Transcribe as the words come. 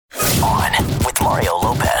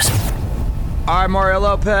All right, Mario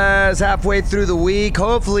Lopez, halfway through the week.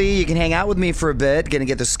 Hopefully you can hang out with me for a bit. Going to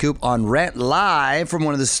get the scoop on Rent live from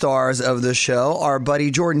one of the stars of the show, our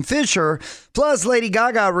buddy Jordan Fisher. Plus, Lady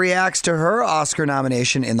Gaga reacts to her Oscar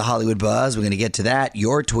nomination in the Hollywood Buzz. We're going to get to that,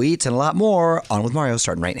 your tweets, and a lot more on With Mario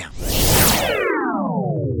starting right now.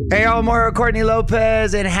 Hey, I'm Mario Courtney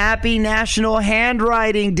Lopez, and happy National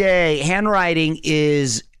Handwriting Day. Handwriting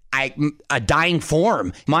is a dying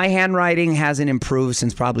form. My handwriting hasn't improved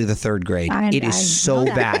since probably the third grade. It is so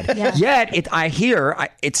bad. Yeah. Yet, I hear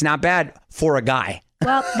it's not bad for a guy.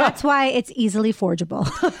 Well, that's why it's easily forgeable.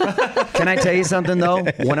 Can I tell you something, though?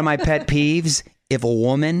 One of my pet peeves, if a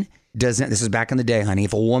woman doesn't, this is back in the day, honey,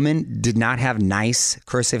 if a woman did not have nice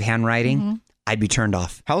cursive handwriting, I'd be turned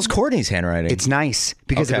off. How's Courtney's handwriting? It's nice,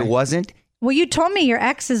 because if it wasn't... Well, you told me your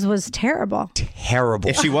ex's was terrible. Terrible.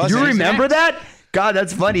 If she was, you remember that? God,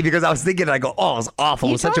 that's funny, because I was thinking, I go, oh, it's awful.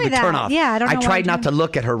 It was such a big turnoff. Yeah, I tried not to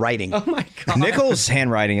look at her writing. Oh my God. Nicole's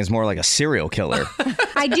handwriting is more like a serial killer.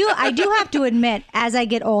 I do have to admit, as I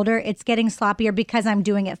get older, it's getting sloppier because I'm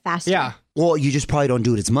doing it faster. Yeah. Well, you just probably don't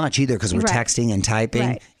do it as much either because we're Right. texting and typing.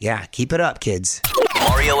 Right. Yeah, keep it up, kids.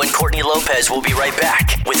 Mario and Courtney Lopez will be right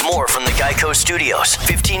back with more from the Geico Studios.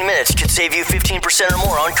 15 minutes could save you 15% or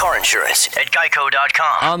more on car insurance at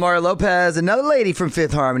geico.com. I'm Mario Lopez. Another lady from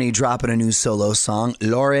Fifth Harmony dropping a new solo song.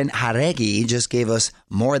 Lauren Jaregui just gave us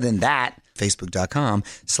More Than That.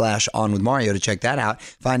 Facebook.com/On With Mario to check that out.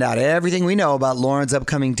 Find out everything we know about Lauren's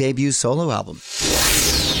upcoming debut solo album.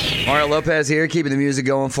 Mario Lopez here, keeping the music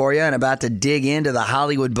going for you and about to dig into the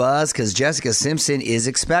Hollywood buzz because Jessica Simpson is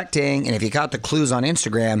expecting. And if you caught the clues on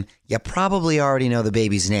Instagram, you probably already know the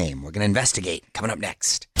baby's name. We're going to investigate. Coming up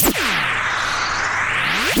next.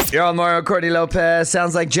 You're on Mario Courtney Lopez.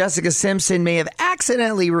 Sounds like Jessica Simpson may have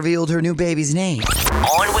accidentally revealed her new baby's name.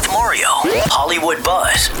 On with Mario, Hollywood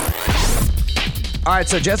Buzz. All right,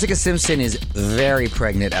 so Jessica Simpson is very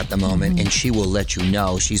pregnant at the moment, and she will let you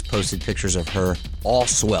know. She's posted pictures of her all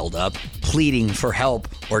swelled up, pleading for help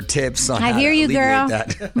or tips on how I hear to you, alleviate girl.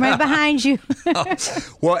 that. I'm right behind you.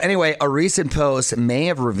 Well, anyway, a recent post may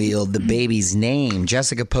have revealed the baby's name.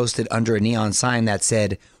 Jessica posted under a neon sign that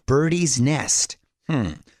said, Birdie's Nest.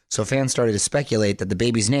 So fans started to speculate that the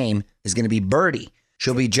baby's name is going to be Birdie.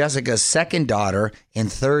 She'll be Jessica's second daughter and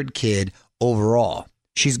third kid overall.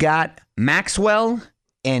 She's got Maxwell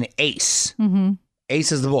and Ace. Mm-hmm.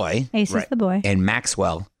 Ace is the boy. Ace is the boy. And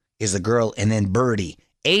Maxwell is the girl, and then Birdie.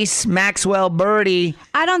 Ace, Maxwell, Birdie.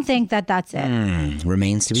 I don't think that's it.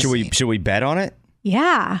 Remains to be seen. Should we bet on it?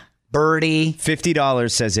 Yeah. Birdie. $50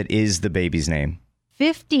 says it is the baby's name.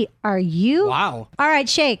 50. Are you? Wow. All right,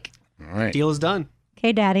 shake. All right. Deal is done.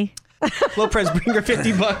 Okay, daddy. Lopez, bring her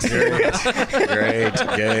 $50. Great.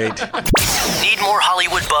 Need more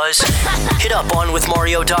Hollywood buzz? Hit up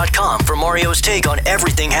onwithmario.com for Mario's take on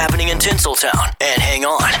everything happening in Tinseltown. And hang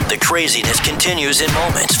on, the craziness continues in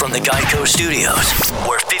moments from the Geico Studios,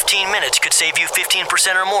 where 15 minutes could save you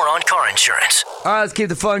 15% or more on car insurance. All right, let's keep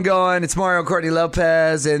the fun going. It's Mario Courtney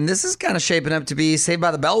Lopez, and this is kind of shaping up to be Saved by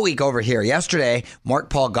the Bell week over here. Yesterday, Mark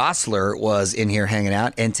Paul Gosselaar was in here hanging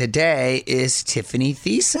out, and today is Tiffany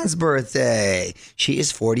Thiessen's birthday. She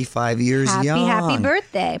is 45 years young. Happy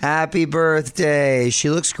birthday. Happy birthday. She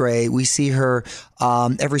looks great. We see her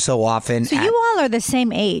every so often. So you all are the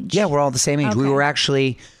same age. Yeah, we're all the same age. We Okay. were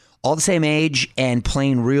actually all the same age and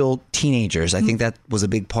playing real teenagers. I think that was a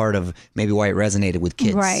big part of maybe why it resonated with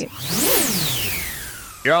kids. Right.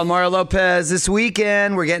 You're on Mario Lopez. This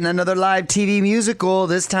weekend, we're getting another live TV musical.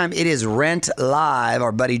 This time it is Rent Live.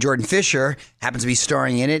 Our buddy Jordan Fisher happens to be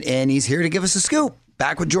starring in it, and he's here to give us a scoop.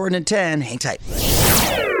 Back with Jordan at 10. Hang tight.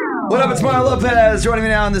 What up, it's Mario Lopez. Joining me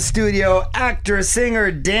now in the studio, actor, singer,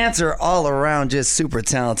 dancer, all around just super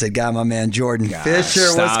talented guy, my man Jordan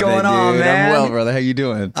Fisher. What's going on, man? I'm well, brother. How you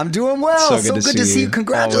doing? I'm doing well. So good to see you.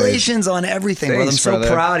 Congratulations on everything, brother. I'm Thanks, so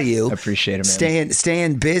brother. proud of you. I appreciate it, man.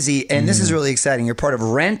 Staying busy. And this is really exciting. You're part of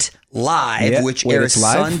Rent Live, Yeah. which Wait, airs it's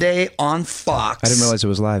live? Sunday on Fox. I didn't realize it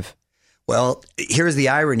was live. Well, here's the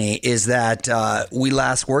irony is that we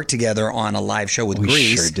last worked together on a live show with We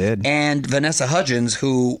Grease. sure did. And Vanessa Hudgens,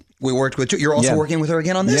 who we worked with too. You're also Yeah. working with her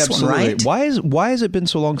again on this one, right? Why has it been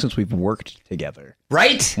so long since we've worked together?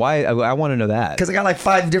 Right? Why? I want to know that. Because I got like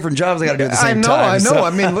 5 different jobs I got to do at the same I know. time. I know. so-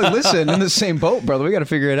 I mean, listen, in the same boat, brother. We got to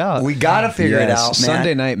figure it out. We got to figure it out, man.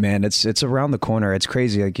 Sunday night, man. It's around the corner. It's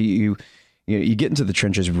crazy. Like you get into the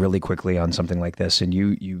trenches really quickly on something like this, and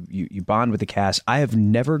you bond with the cast. I have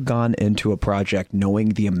never gone into a project knowing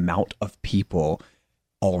the amount of people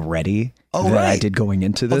already Oh, than I right. did going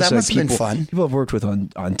into Well, this. that must have been people, fun. People I've worked with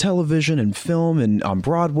on television and film and on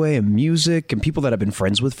Broadway and music, and people that I've been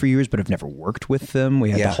friends with for years but have never worked with them.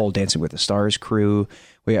 We had Yeah. the whole Dancing with the Stars crew.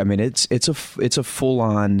 It's a full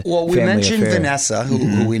on. Well, we family mentioned affair. Vanessa,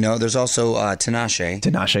 who we know. There's also Tinashe.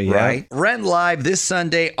 Tinashe, yeah. Right? Rent Live this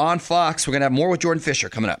Sunday on Fox. We're going to have more with Jordan Fisher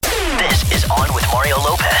coming up. This is On with Mario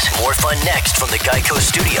Lopez. More fun next from the Geico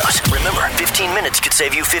Studios. Remember, 15 minutes could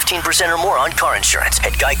save you 15% or more on car insurance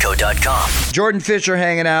at geico.com. Jordan Fisher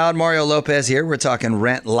hanging out. Mario Lopez here. We're talking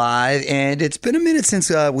Rent Live. And it's been a minute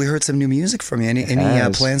since we heard some new music from you. Any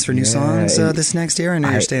Yes. plans for new songs this next year? I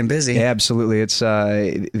know you're staying busy. Yeah, absolutely. It's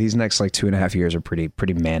these next 2.5 years are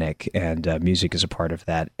pretty manic, and music is a part of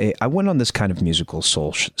that. I went on this kind of musical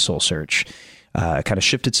soul search. Kind of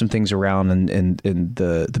shifted some things around in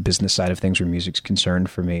the business side of things where music's concerned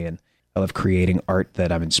for me, and I love creating art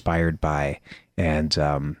that I'm inspired by, and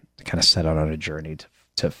kind of set out on a journey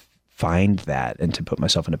to find that and to put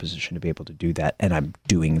myself in a position to be able to do that, and I'm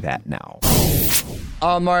doing that now.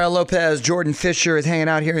 Mario Lopez, Jordan Fisher is hanging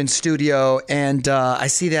out here in studio, and I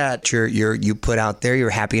see that you put out there you're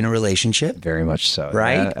happy in a relationship, Very much so.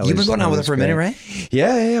 right? Yeah, You've been Ellie's- going on with her Ellie's for a minute, great. right?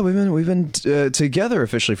 Yeah. We've been together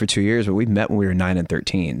officially for 2 years, but we met when we were 9 and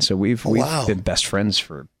 13. So we've wow. been best friends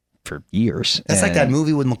for years. That's like that And-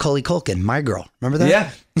 movie with Macaulay Culkin, My Girl. Remember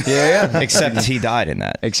that? Yeah. Except he died in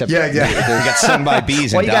that. Except Yeah. He got stung by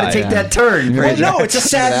bees Well, and you got to died. take that turn. Well, no, it's a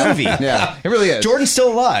sad movie. Yeah, it really is. Jordan's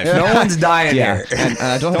still alive. No one's dying Yeah, here. and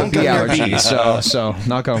I don't have a bee allergy, so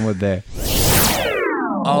knock on wood there.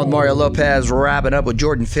 All Mario Lopez wrapping up with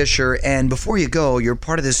Jordan Fisher. And before you go, you're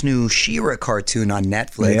part of this new She-Ra cartoon on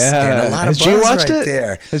Netflix. Yeah. And a lot Has of G buzz watched right it?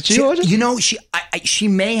 there. Has G watched it? You know, she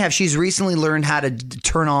may have. She's recently learned how to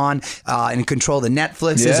turn on and control the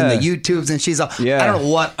Netflixes and the YouTubes. And she's, I don't know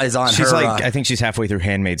what is on She's her. I think she's halfway through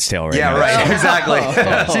Handmaid's Tale right Yeah, now. right.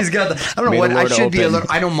 Exactly. She's got. I don't know May what. the I Lord should be a open.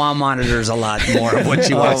 little. I know mom monitors a lot more of what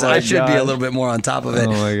she watches. my I should be a God. little bit more on top of it.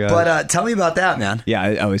 Oh, my God. But tell me about that, man.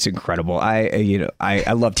 Yeah, it's incredible.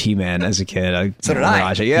 I loved He-Man as a kid. So did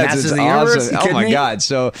I. Yeah, Masters it's of the Universe? awesome. You Oh kidding my me? God.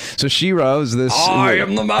 So She-Ra was this. I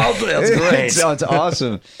am the mouth. That's great. it's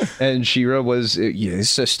awesome. And She-Ra was his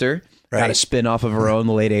sister. Right. Got a spin off of her own in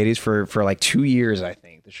the late 80s for like 2 years, I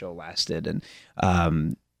think the show lasted. And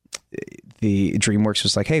the DreamWorks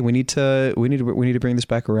was like, hey, we need to bring this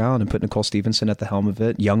back around and put Nicole Stevenson at the helm of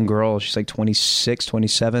it. Young girl, she's like 26,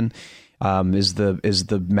 27. Is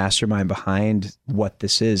the mastermind behind what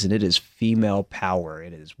this is, and it is female power.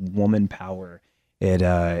 It is woman power. It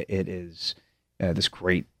is this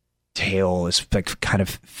great tale. It's like kind of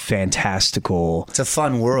fantastical. It's a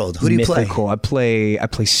fun world. Who do you play? mythical. I play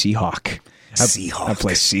Seahawk. Seahawk. I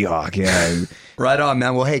play Seahawk. Yeah. Right on,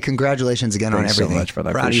 man. Well, hey, congratulations again on Thanks so everything. much, brother.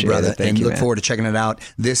 I Proud of you, appreciate brother. it. Thank and you, look man. forward to checking it out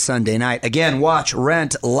this Sunday night. Again, watch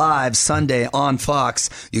Rent Live Sunday on Fox.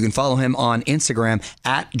 You can follow him on Instagram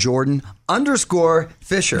at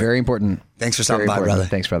Jordan_Fisher. Very important. Thanks for stopping Very by, important. brother.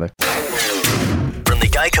 Thanks, brother. From the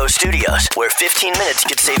Geico Studios, where 15 minutes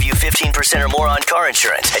could save you 15% or more on car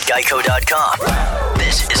insurance at geico.com.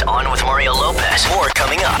 This is On with Mario Lopez. More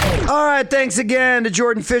coming up. All right, thanks again to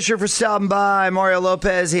Jordan Fisher for stopping by. Mario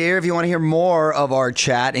Lopez here. If you want to hear more of our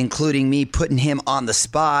chat, including me putting him on the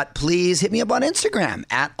spot, please hit me up on Instagram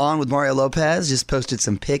at On with Mario Lopez. Just posted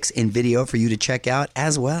some pics and video for you to check out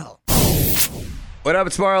as well. What up,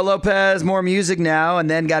 it's Mario Lopez. More music now, and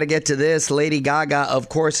then got to get to this. Lady Gaga, of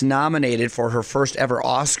course, nominated for her first ever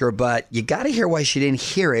Oscar, but you got to hear why she didn't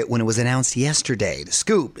hear it when it was announced yesterday. The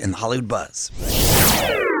scoop in the Hollywood Buzz.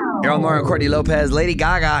 Here on Mario and Courtney Lopez, Lady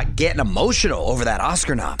Gaga getting emotional over that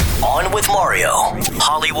Oscar nom. On with Mario.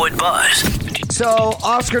 Hollywood Buzz. So,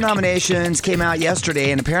 Oscar nominations came out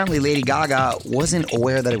yesterday, and apparently Lady Gaga wasn't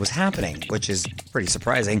aware that it was happening, which is pretty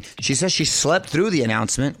surprising. She says she slept through the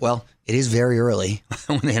announcement. Well, it is very early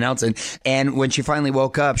when they announce it. And when she finally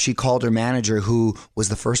woke up, she called her manager, who was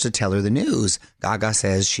the first to tell her the news. Gaga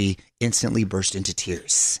says she instantly burst into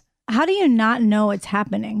tears. How do you not know it's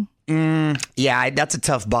happening? Yeah, that's a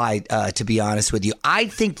tough buy, to be honest with you. I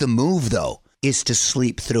think the move, though, is to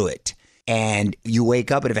sleep through it. And you wake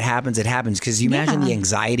up, and if it happens, it happens. Because you imagine the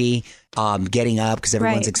anxiety, getting up because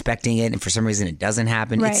everyone's Right. expecting it, and for some reason it doesn't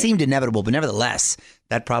happen. Right. It seemed inevitable, but nevertheless,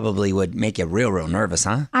 that probably would make you real, real nervous,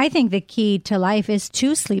 huh? I think the key to life is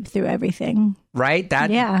to sleep through everything. Right?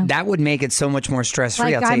 That would make it so much more stress-free,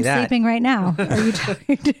 Like I'll tell I'm you that. sleeping right now. Are you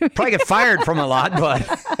talking to me? Probably get fired from a lot,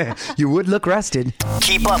 but you would look rested.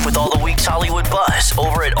 Keep up with all the week's Hollywood buzz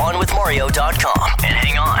over at onwithmario.com. And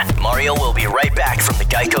hang on, Mario will be right back from the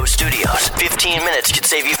Geico Studios. 15 minutes could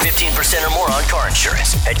save you 15% or more on car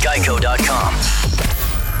insurance at geico.com.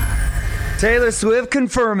 Taylor Swift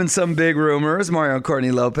confirming some big rumors. Mario and Courtney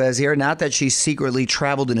Lopez here. Not that she secretly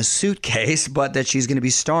traveled in a suitcase, but that she's going to be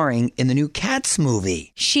starring in the new Cats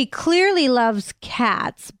movie. She clearly loves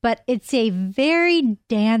cats, but it's a very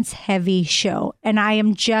dance-heavy show. And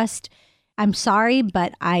I'm sorry,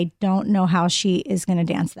 but I don't know how she is going to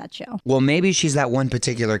dance that show. Well, maybe she's that one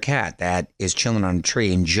particular cat that is chilling on a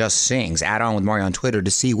tree and just sings. Add on with Mario on Twitter to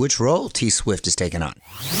see which role T Swift is taking on.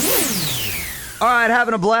 All right,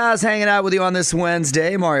 having a blast hanging out with you on this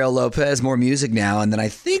Wednesday. Mario Lopez, more music now. And then I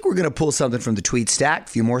think we're going to pull something from the tweet stack. A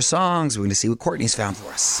few more songs. We're going to see what Courtney's found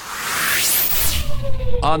for us.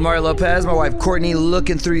 On Mario Lopez, my wife Courtney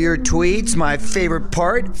looking through your tweets. My favorite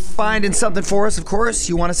part, finding something for us, of course.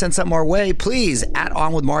 You want to send something our way, please, @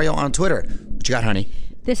 On With Mario on Twitter. What you got, honey?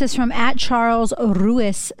 This is from @Charles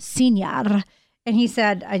Ruiz Senior. And he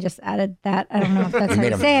said, I just added that. I don't know if that's how Made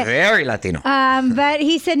you him say it. very Latino. But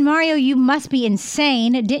he said, Mario, you must be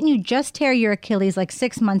insane. Didn't you just tear your Achilles like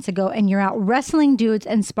 6 months ago and you're out wrestling dudes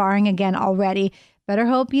and sparring again already? Better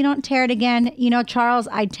hope you don't tear it again. You know, Charles,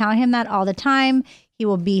 I tell him that all the time. He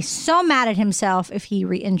will be so mad at himself if he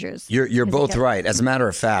re-injures. You're both right. As a matter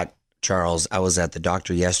of fact, Charles, I was at the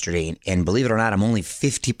doctor yesterday, and believe it or not, I'm only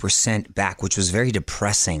 50% back, which was very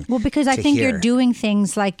depressing. Well, because I think hear. you're doing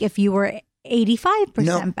things like if you were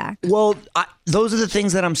 85% back. Well, those are the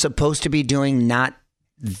things that I'm supposed to be doing,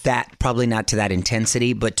 probably not to that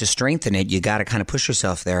intensity, but to strengthen it, you got to kind of push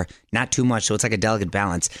yourself there, not too much. So it's like a delicate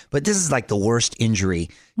balance. But this is like the worst injury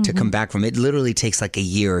to come back from. It literally takes like a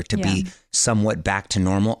year to be somewhat back to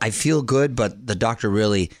normal. I feel good, but the doctor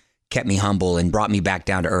really kept me humble and brought me back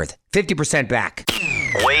down to earth. 50% back.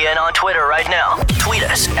 Weigh in on Twitter right now. Tweet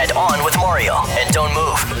us @OnWithMario. And don't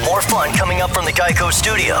move. More fun coming up from the Geico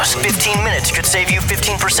Studios. 15 minutes could save you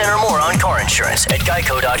 15% or more on car insurance at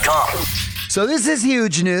Geico.com. So this is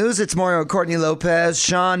huge news. It's Mario and Courtney Lopez.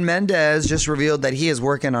 Shawn Mendes just revealed that he is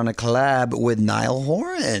working on a collab with Niall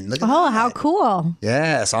Horan. Look at that. How cool.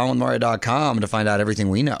 Yes, onwithmario.com to find out everything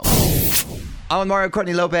we know. I'm with Mario and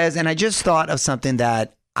Courtney Lopez, and I just thought of something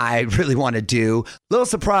that I really want to do. Little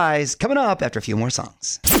surprise coming up after a few more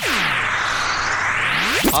songs.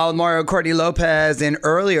 I'm with Mario and Courtney Lopez, and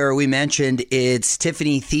earlier we mentioned it's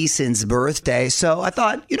Tiffany Thiessen's birthday, so I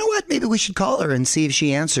thought, you know what, maybe we should call her and see if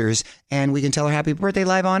she answers, and we can tell her happy birthday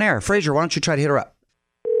live on air. Fraser, why don't you try to hit her up?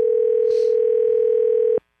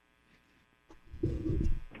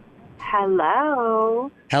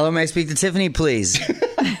 Hello. Hello, may I speak to Tiffany, please?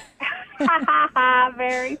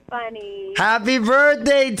 Very funny. Happy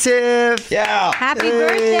birthday, Tiff! Yeah. Happy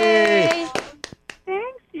birthday.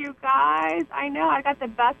 Thanks, you guys. I know. I got the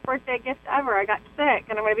best birthday gift ever. I got sick,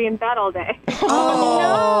 and I'm going to be in bed all day.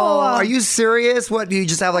 Oh, Are you serious? What, do you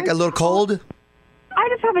just have like a little cold? I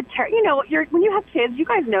just have when you have kids, you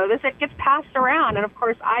guys know this, it gets passed around, and of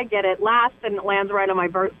course I get it last, and it lands right on my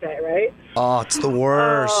birthday, right? Oh, it's the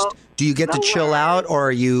worst. Do you get to chill out,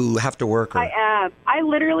 or you have to work? I am. I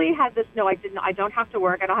literally had this, no, I didn't. I don't have to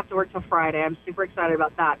work. I don't have to work till Friday. I'm super excited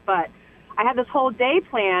about that, but I had this whole day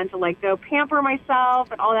planned to like go pamper myself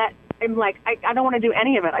and all that. I'm like, I don't want to do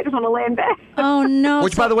any of it. I just want to lay in bed. Oh, no.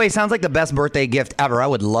 Which, by the way, sounds like the best birthday gift ever. I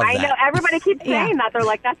would love that. I know. Everybody keeps saying that. They're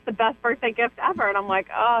like, that's the best birthday gift ever. And I'm like,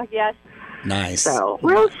 oh, yes. Nice. So,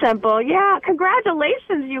 real simple. Yeah.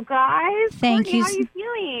 Congratulations, you guys. Thank Courtney, you. How are you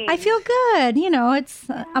feeling? I feel good. You know,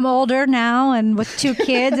 I'm older now, and with 2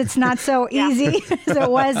 kids, it's not so easy as it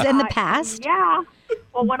was in the past. Yeah.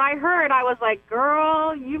 Well, when I heard, I was like,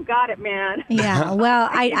 girl, you've got it, man. Yeah, well,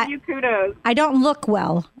 I give you kudos. I don't look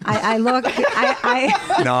well. I look.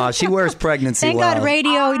 No, she wears pregnancy Thank well. God,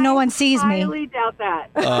 radio. No one sees me. I highly doubt that.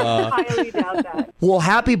 Highly doubt that. Well,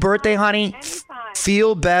 happy birthday, honey. Anytime.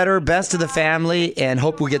 Feel better. Best to the family, and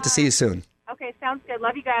hope we get to see you soon. Okay, sounds good.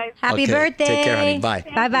 Love you guys. Happy Okay, birthday. take care, honey. Bye.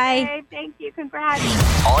 Thank Bye you, bye. babe. Thank you. Congrats.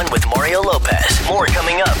 On with Mario Lopez. More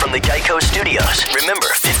coming up from the Geico Studios. Remember,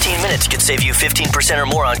 15 minutes could save you 15% or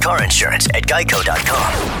more on car insurance at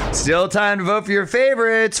Geico.com. Still time to vote for your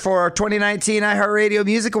favorites for our 2019 iHeartRadio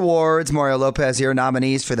Music Awards. Mario Lopez here,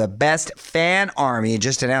 nominees for the Best Fan Army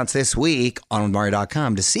just announced this week on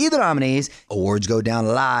OnWithMario.com. To see the nominees, awards go down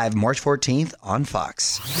live March 14th on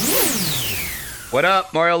Fox. What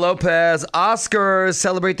up, Mario Lopez? Oscars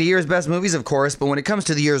celebrate the year's best movies, of course, but when it comes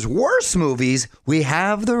to the year's worst movies, we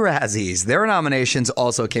have the Razzies. Their nominations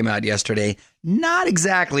also came out yesterday. Not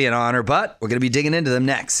exactly an honor, but we're going to be digging into them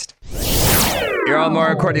next. You're on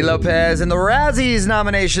Mario Courtney Lopez, and the Razzies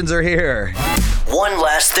nominations are here. One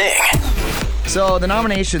last thing. So the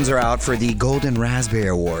nominations are out for the Golden Raspberry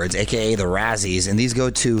Awards, aka the Razzies, and these go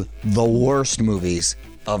to the worst movies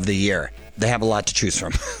of the year. they have a lot to choose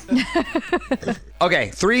from. Okay,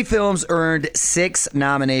 3 films earned 6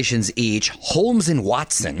 nominations each. Holmes and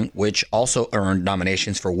Watson, which also earned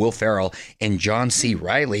nominations for Will Ferrell and John C.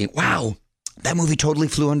 Reilly. Wow, that movie totally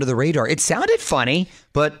flew under the radar. It sounded funny,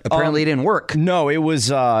 but apparently it didn't work. No, it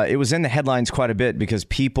was in the headlines quite a bit because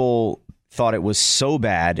people thought it was so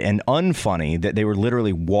bad and unfunny that they were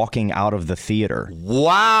literally walking out of the theater.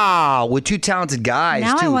 Wow, with 2 talented guys.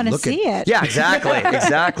 Now too. I want to Look see at- it. Yeah, exactly,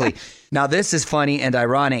 exactly. Now, this is funny and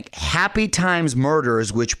ironic. Happy Times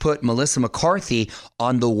Murders, which put Melissa McCarthy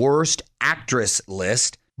on the worst actress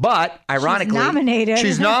list, but ironically,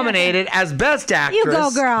 she's nominated as Best Actress. You go,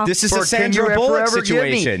 girl. This is for a Sandra Can You Bullock Forever Give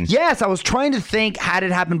Me? situation. Yes, I was trying to think, had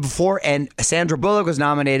it happened before, and Sandra Bullock was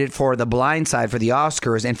nominated for The Blind Side for the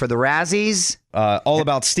Oscars, and for the Razzies. All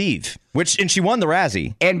About Steve, and she won the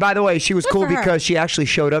Razzie. And by the way, she was cool for her. because she actually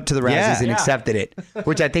showed up to the Razzies Yeah. and accepted it,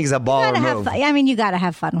 which I think is a baller move. You got to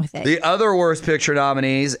have fun with it. The other Worst Picture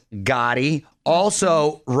nominees, Gotti.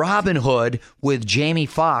 Also, Robin Hood with Jamie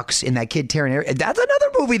Foxx in that Kid Tearing Air. That's another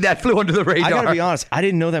movie that flew under the radar. I gotta be honest, I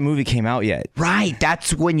didn't know that movie came out yet. Right.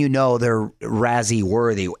 That's when you know they're Razzie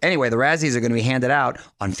worthy. Anyway, the Razzies are going to be handed out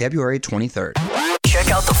on February 23rd. Check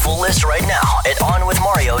out the full list right now at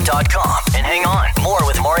onwithmario.com. And hang on, more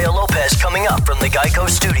with Mario Lopez coming up from the Geico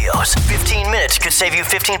Studios. 15 minutes could save you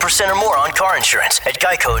 15% or more on car insurance at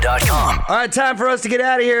geico.com. All right, time for us to get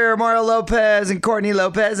out of here. Mario Lopez and Courtney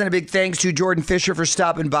Lopez. And a big thanks to Jordan Fisher for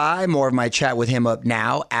stopping by. More of my chat with him up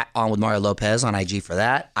now at On With Mario Lopez on IG for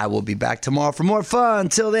that. I will be back tomorrow for more fun.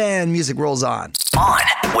 Till then, music rolls on. On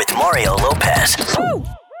with Mario Lopez. Woo!